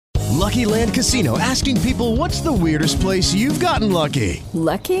Lucky Land Casino, asking people, what's the weirdest place you've gotten lucky?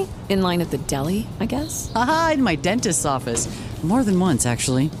 Lucky? In line at the deli, I guess? Aha, in my dentist's office. More than once,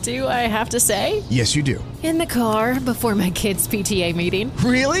 actually. Do I have to say? Yes, you do. In the car before my kids' PTA meeting.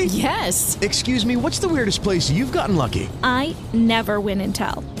 Really? Yes. Excuse me, what's the weirdest place you've gotten lucky? I never win and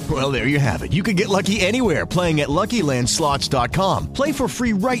tell. Well, there you have it. You can get lucky anywhere, playing at LuckyLandSlots.com. Play for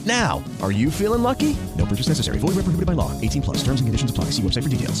free right now. Are you feeling lucky? No purchase necessary. Void where prohibited by law. 18 plus. Terms and conditions apply. See website for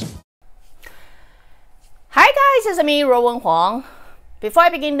details. Hi guys, it's me, Rowan Huang. Before I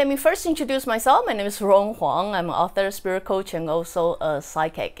begin, let me first introduce myself. My name is Rowan Huang. I'm an author, spirit coach, and also a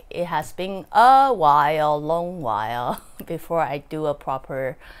psychic. It has been a while, long while, before I do a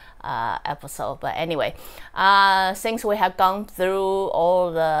proper episode. But anyway, since we have gone through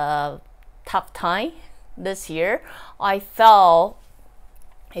all the tough time this year, I felt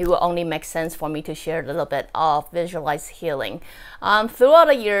it will only make sense for me to share a little bit of visualized healing. Throughout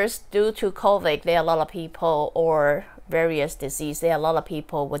the years, due to COVID, there are a lot of people, or various disease, there are a lot of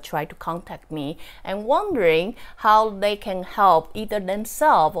people would try to contact me and wondering how they can help either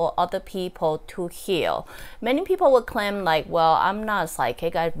themselves or other people to heal. Many people would claim like, well, I'm not a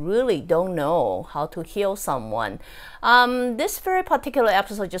psychic, I really don't know how to heal someone. This very particular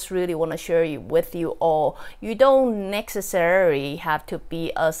episode just really want to share with you all, you don't necessarily have to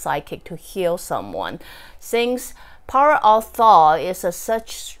be a psychic to heal someone, since power of thought is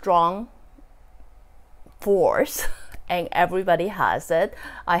such strong force and everybody has it.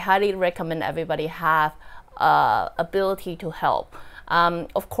 I highly recommend everybody have ability to help.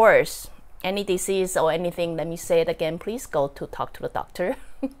 Of course, any disease or anything, let me say it again, please go to talk to the doctor.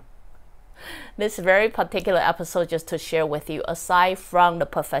 This very particular episode just to share with you, aside from the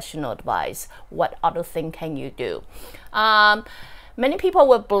professional advice, what other thing can you do? Many people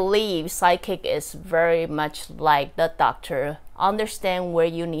will believe psychic is very much like the doctor, understand where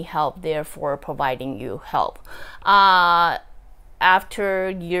you need help, therefore providing you help. After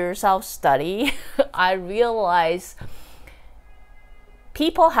years of study, I realized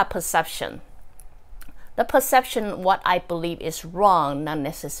people have perception. The perception, what I believe is wrong, not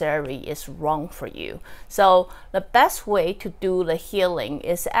necessarily is wrong for you. So the best way to do the healing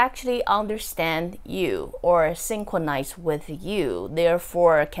is actually understand you or synchronize with you,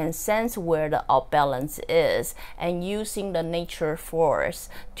 therefore can sense where the off balance is and using the nature force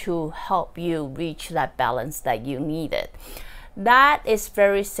to help you reach that balance that you needed. That is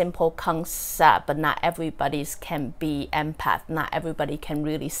very simple concept, but not everybody can be empath. Not everybody can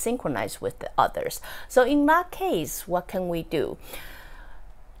really synchronize with the others. So in that case, what can we do?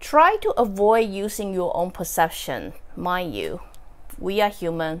 Try to avoid using your own perception. Mind you, we are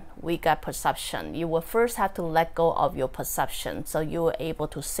human, we got perception. You will first have to let go of your perception so you are able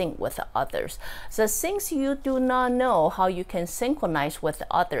to sync with the others. So since you do not know how you can synchronize with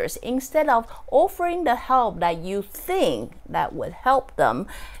others, instead of offering the help that you think that would help them,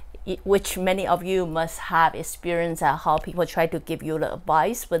 which many of you must have experienced at how people try to give you the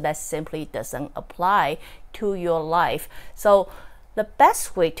advice, but that simply doesn't apply to your life. So the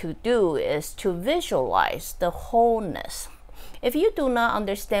best way to do is to visualize the wholeness. If you do not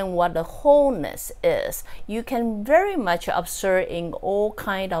understand what the wholeness is, you can very much observe in all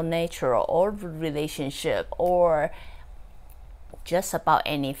kind of nature or relationship or just about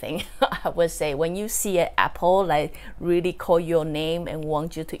anything. I would say when you see an apple like really call your name and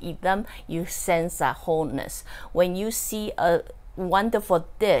want you to eat them, you sense that wholeness. When you see a wonderful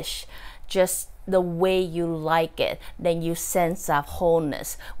dish, just the way you like it, then you sense that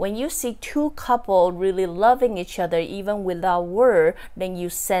wholeness. When you see two couples really loving each other even without word, then you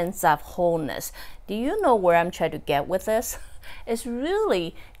sense that wholeness. Do you know where I'm trying to get with this? It's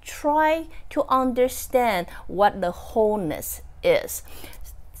really try to understand what the wholeness is.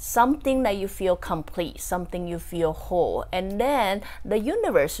 Something that you feel complete, something you feel whole, and then the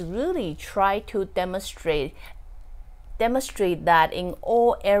universe really try to demonstrate that in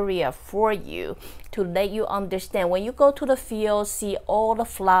all area for you, to let you understand. When you go to the field, see all the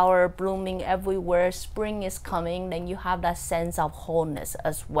flower blooming everywhere, spring is coming, then you have that sense of wholeness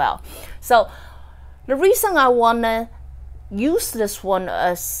as well. So the reason I want to use this one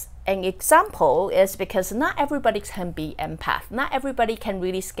as an example is because not everybody can be empath. Not everybody can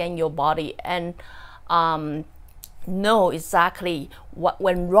really scan your body and know exactly what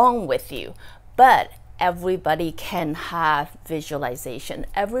went wrong with you. But everybody can have visualization.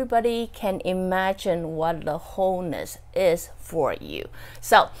 Everybody can imagine what the wholeness is for you.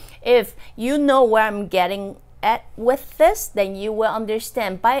 So if you know where I'm getting with this, then you will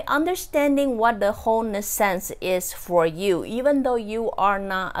understand. By understanding what the wholeness sense is for you, even though you are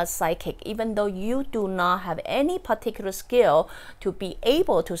not a psychic, even though you do not have any particular skill to be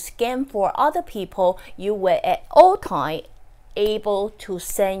able to scan for other people, you will at all time able to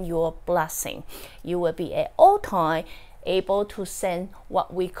send your blessing. You will be at all time able to send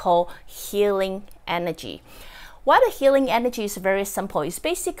what we call healing energy. What a healing energy is very simple. It's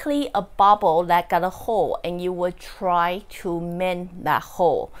basically a bubble that got a hole, and you will try to mend that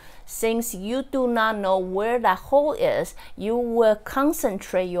hole. Since you do not know where that hole is, you will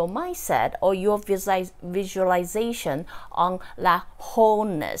concentrate your mindset or your visualization on that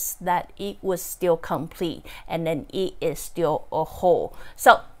wholeness, that it was still complete, and then it is still a whole.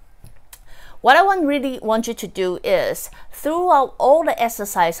 So what I really want you to do is, throughout all the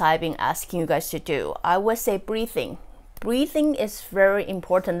exercise I've been asking you guys to do, I would say breathing. Breathing is very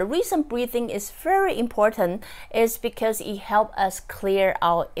important. The reason breathing is very important is because it helps us clear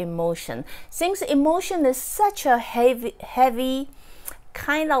our emotion. Since emotion is such a heavy,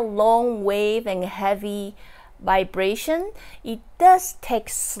 kind of long wave and heavy vibration, it does take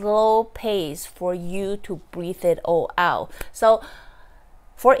slow pace for you to breathe it all out. So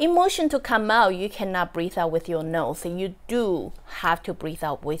for emotion to come out, you cannot breathe out with your nose. You do have to breathe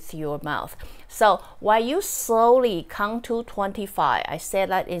out with your mouth. So while you slowly count to 25, I said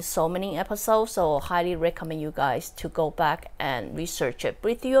that in so many episodes, so I highly recommend you guys to go back and research it.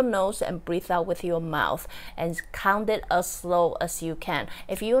 Breathe through your nose and breathe out with your mouth, and count it as slow as you can.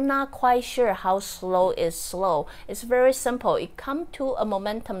 If you're not quite sure how slow is slow, it's very simple. It comes to a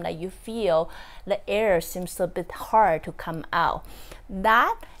momentum that you feel the air seems a bit hard to come out.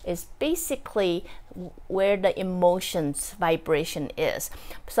 That is basically where the emotions vibration is.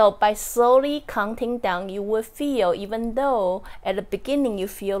 So by slowly counting down, you will feel, even though at the beginning you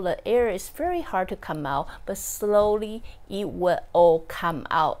feel the air is very hard to come out, but slowly it will all come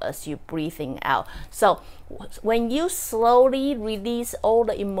out as you're breathing out. So when you slowly release all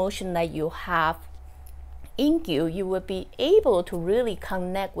the emotion that you have in you, you will be able to really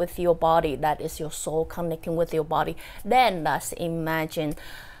connect with your body. That is your soul connecting with your body. Then let's imagine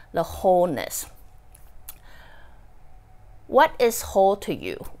the wholeness. What is whole to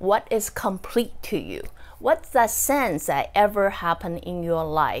you? What is complete to you? What's that sense that ever happened in your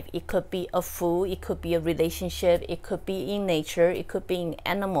life? It could be a food, it could be a relationship, it could be in nature, it could be in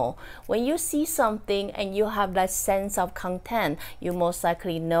animal. When you see something and you have that sense of content, you most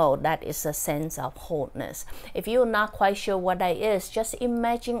likely know that is a sense of wholeness. If you're not quite sure what that is, just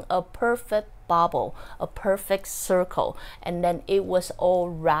imagine a perfect bubble, a perfect circle, and then it was all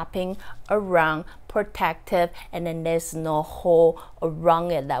wrapping around, protective, and then there's no hole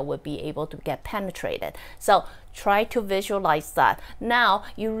around it that would be able to get penetrated. So try to visualize that. Now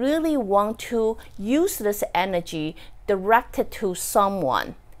you really want to use this energy directed to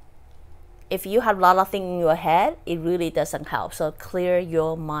someone. If you have a lot of things in your head, it really doesn't help. So clear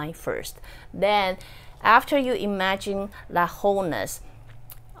your mind first. Then after you imagine that wholeness,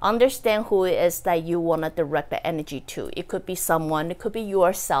 understand who it is that you want to direct the energy to. It could be someone, it could be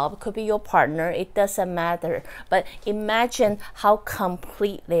yourself, it could be your partner, it doesn't matter. But imagine how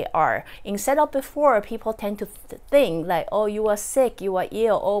complete they are. Instead of before, people tend to think like, oh, you are sick, you are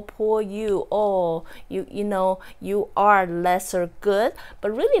ill, oh, poor you, oh, you know, you are lesser good. But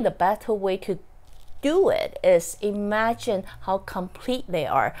really the better way to do it is imagine how complete they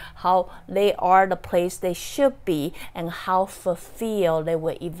are, how they are the place they should be, and how fulfilled they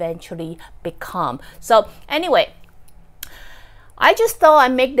will eventually become. So anyway, I just thought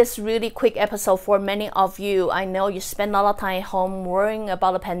I'd make this really quick episode for many of you. I know you spend a lot of time at home worrying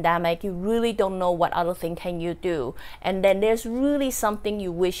about the pandemic. You really don't know what other thing can you do. And then there's really something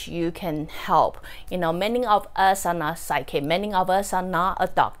you wish you can help. You know, many of us are not psychic. Many of us are not a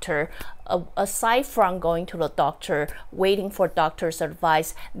doctor. Aside from going to the doctor, waiting for doctor's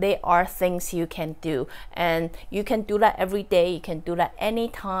advice, there are things you can do. And you can do that every day. You can do that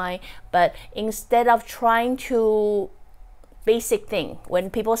anytime. But instead of trying to basic thing,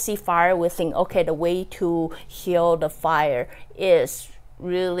 when people see fire, we think, okay, the way to heal the fire is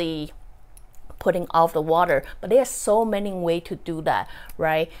really putting off the water. But there's so many ways to do that,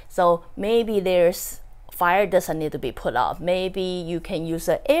 right? So maybe there's fire doesn't need to be put off. Maybe you can use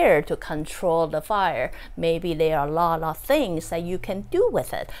the air to control the fire. Maybe there are a lot of things that you can do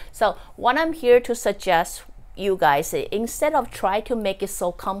with it. So what I'm here to suggest you guys, instead of try to make it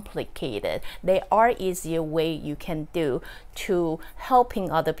so complicated, there are easier way you can do to helping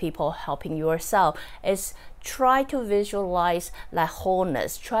other people, helping yourself, is try to visualize that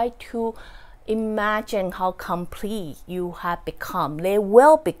wholeness. Try to imagine how complete you have become, they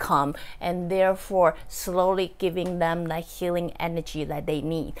will become, and therefore slowly giving them the healing energy that they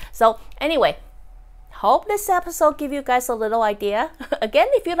need. So anyway, hope this episode give you guys a little idea. Again,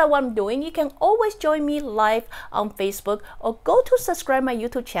 if you like what I'm doing, you can always join me live on Facebook or go to subscribe my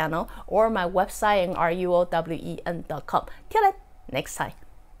YouTube channel or my website in ruowen.com. Till then, next time.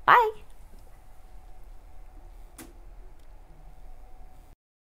 Bye.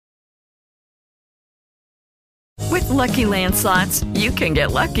 With Lucky Land Slots, you can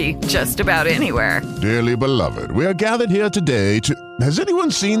get lucky just about anywhere. Dearly beloved, we are gathered here today to... Has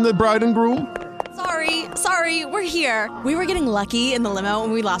anyone seen the bride and groom? Sorry, we're here. We were getting lucky in the limo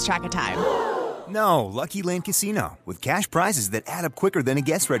and we lost track of time. No, Lucky Land Casino, with cash prizes that add up quicker than a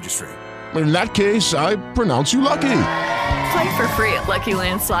guest registry. In that case, I pronounce you lucky. Play for free at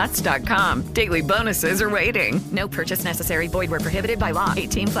LuckyLandSlots.com. Daily bonuses are waiting. No purchase necessary. Void where prohibited by law.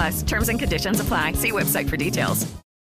 18+. Terms and conditions apply. See website for details.